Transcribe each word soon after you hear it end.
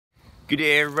Good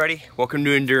day, everybody. Welcome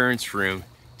to Endurance Room.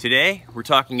 Today we're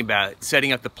talking about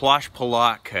setting up the Plash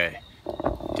Palatka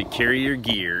to carry your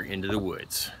gear into the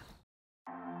woods.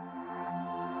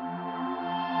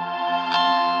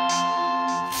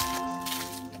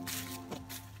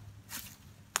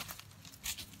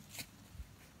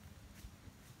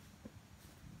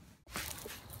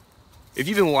 If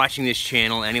you've been watching this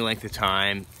channel any length of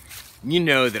time, you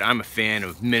know that I'm a fan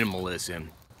of minimalism,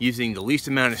 using the least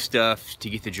amount of stuff to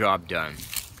get the job done.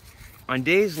 On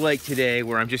days like today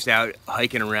where I'm just out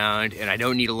hiking around and I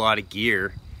don't need a lot of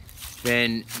gear,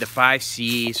 then the 5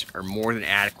 C's are more than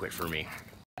adequate for me.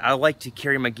 I like to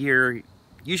carry my gear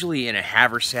usually in a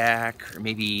haversack or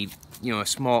maybe, a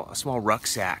small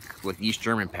rucksack like the East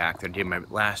German pack that I did in my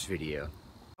last video.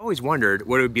 I always wondered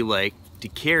what it would be like to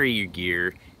carry your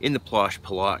gear in the Plash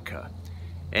Palatka.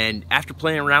 And after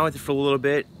playing around with it for a little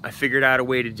bit, I figured out a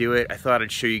way to do it. I thought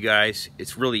I'd show you guys.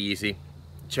 It's really easy.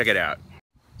 Check it out.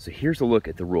 So here's a look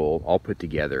at the roll all put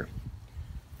together.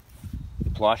 The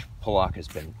Plash Palatka has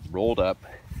been rolled up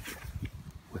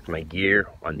with my gear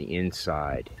on the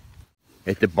inside.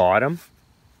 At the bottom,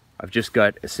 I've just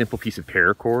got a simple piece of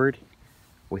paracord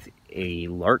with a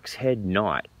lark's head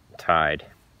knot tied.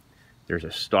 There's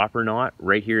a stopper knot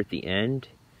right here at the end,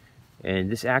 and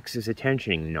this acts as a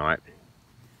tensioning knot.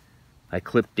 I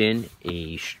clipped in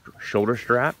a shoulder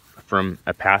strap from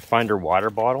a Pathfinder water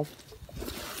bottle.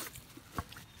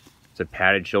 It's a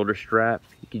padded shoulder strap.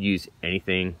 You could use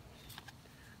anything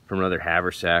from another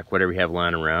haversack, whatever you have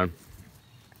lying around.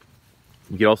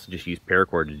 You could also just use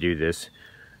paracord to do this.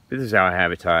 This is how I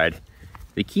have it tied.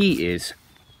 The key is,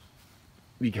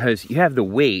 because you have the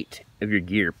weight of your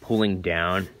gear pulling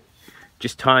down,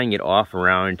 just tying it off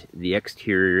around the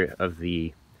exterior of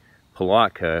the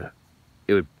Palatka,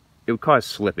 it would cause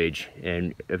slippage,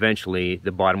 and eventually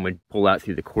the bottom would pull out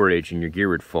through the cordage and your gear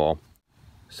would fall.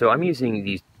 So I'm using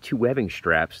these 2 webbing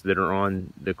straps that are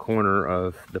on the corner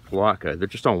of the Palatka. They're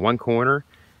just on one corner,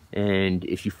 and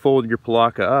if you fold your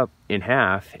Palatka up in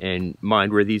half and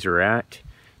mind where these are at,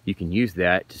 you can use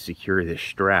that to secure this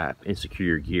strap and secure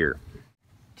your gear.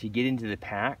 To get into the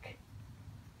pack,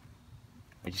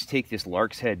 I just take this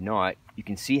lark's head knot. You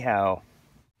can see how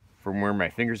from where my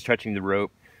fingers are touching the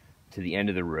rope to the end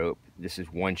of the rope, this is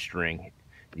one string.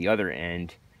 The other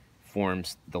end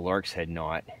forms the lark's head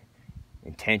knot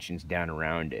and tensions down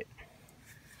around it,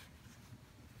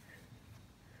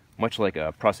 much like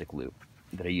a prusik loop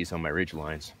that I use on my ridge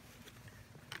lines.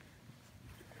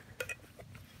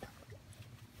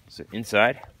 So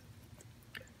inside,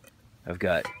 I've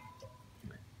got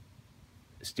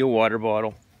a steel water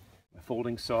bottle, a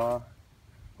folding saw,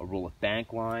 a roll of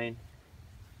bank line,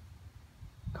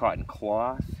 cotton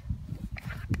cloth,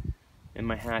 and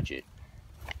my hatchet.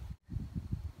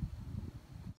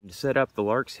 To set up the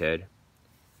lark's head,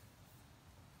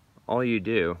 all you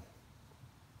do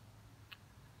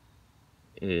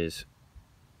is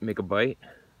make a bite,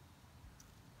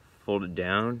 fold it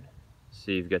down,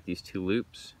 so you've got these 2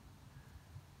 loops,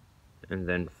 and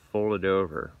then fold it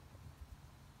over.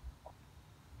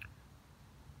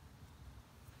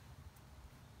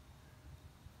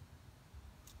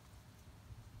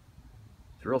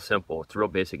 It's real simple. It's a real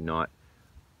basic knot.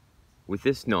 With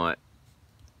this knot,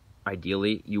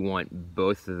 ideally you want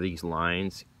both of these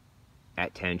lines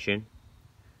at tension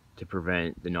to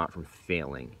prevent the knot from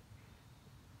failing.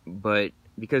 But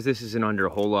because this isn't under a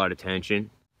whole lot of tension,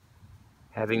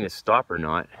 having this stopper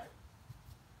knot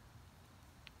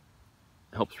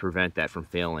helps prevent that from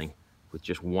failing with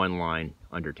just one line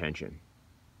under tension.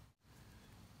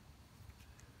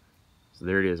 So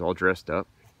there it is, all dressed up.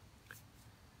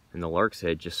 And the lark's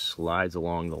head just slides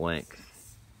along the length.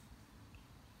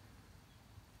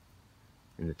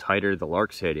 And the tighter the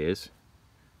lark's head is,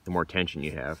 the more tension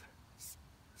you have.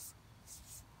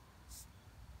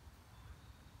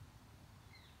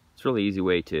 It's a really easy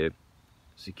way to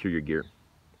secure your gear.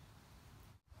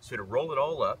 So to roll it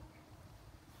all up,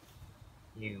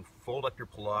 you fold up your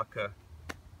Palatka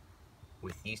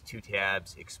with these 2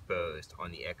 tabs exposed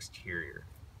on the exterior.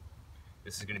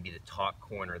 This is going to be the top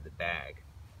corner of the bag.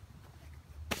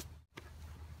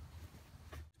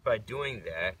 By doing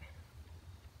that,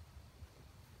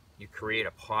 you create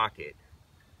a pocket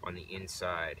on the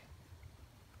inside.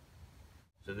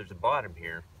 So there's a bottom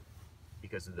here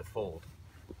because of the fold.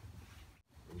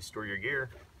 When you store your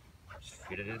gear, just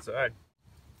fit it inside.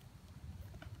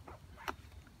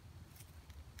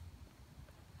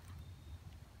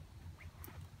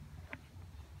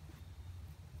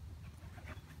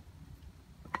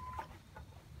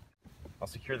 I'll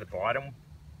secure the bottom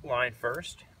line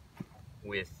first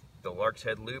with the lark's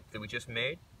head loop that we just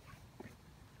made.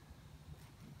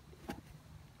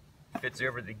 fits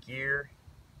over the gear.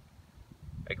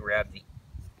 I grab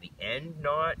the end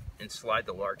knot and slide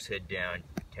the lark's head down,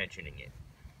 tensioning it.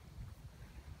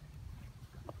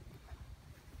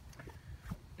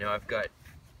 Now I've got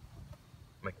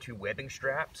my 2 webbing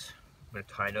straps. I'm going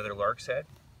to tie another lark's head.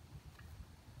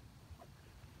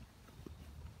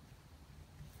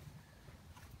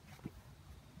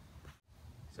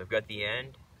 So I've got the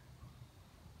end,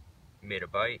 made a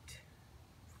bite,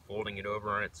 folding it over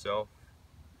on itself.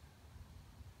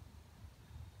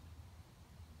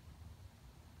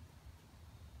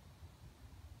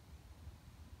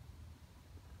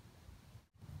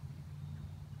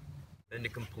 Then to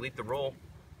complete the roll,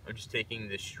 I'm just taking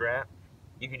this strap.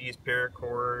 You could use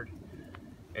paracord,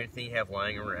 anything you have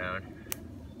lying around.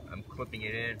 I'm clipping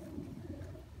it in.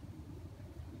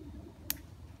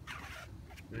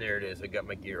 And there it is, I got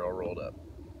my gear all rolled up.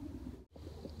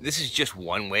 This is just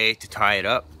one way to tie it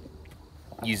up,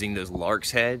 using those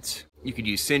lark's heads. You could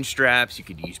use cinch straps, you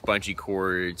could use bungee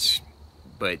cords,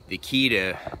 but the key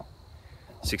to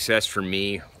success for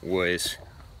me was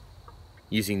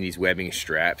using these webbing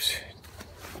straps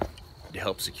to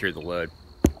help secure the load.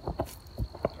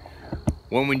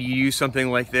 When you use something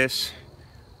like this,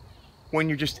 when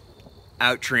you're just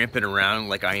out tramping around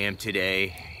like I am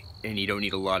today, and you don't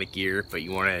need a lot of gear, but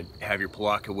you want to have your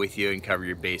Palatka with you and cover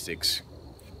your basics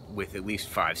with at least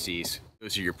 5 Cs.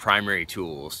 Those are your primary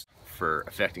tools for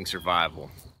affecting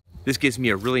survival. This gives me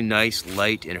a really nice,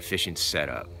 light, and efficient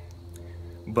setup.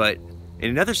 But in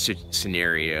another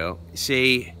scenario,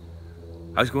 say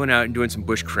I was going out and doing some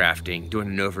bushcrafting, doing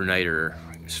an overnighter,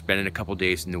 spending a couple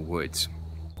days in the woods.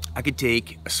 I could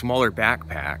take a smaller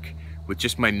backpack with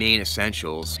just my main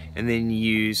essentials and then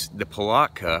use the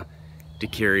Palatka to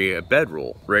carry a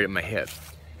bedroll right at my hip.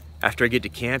 After I get to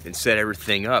camp and set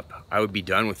everything up, I would be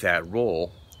done with that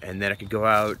roll, and then I could go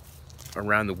out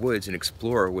around the woods and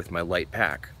explore with my light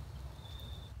pack.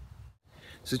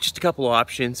 So just a couple of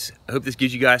options. I hope this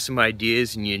gives you guys some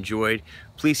ideas and you enjoyed.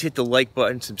 Please hit the like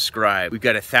button, subscribe. We've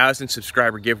got a 1,000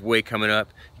 subscriber giveaway coming up.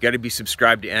 You gotta be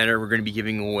subscribed to enter. We're gonna be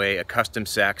giving away a custom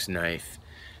sax knife.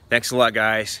 Thanks a lot,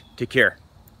 guys. Take care.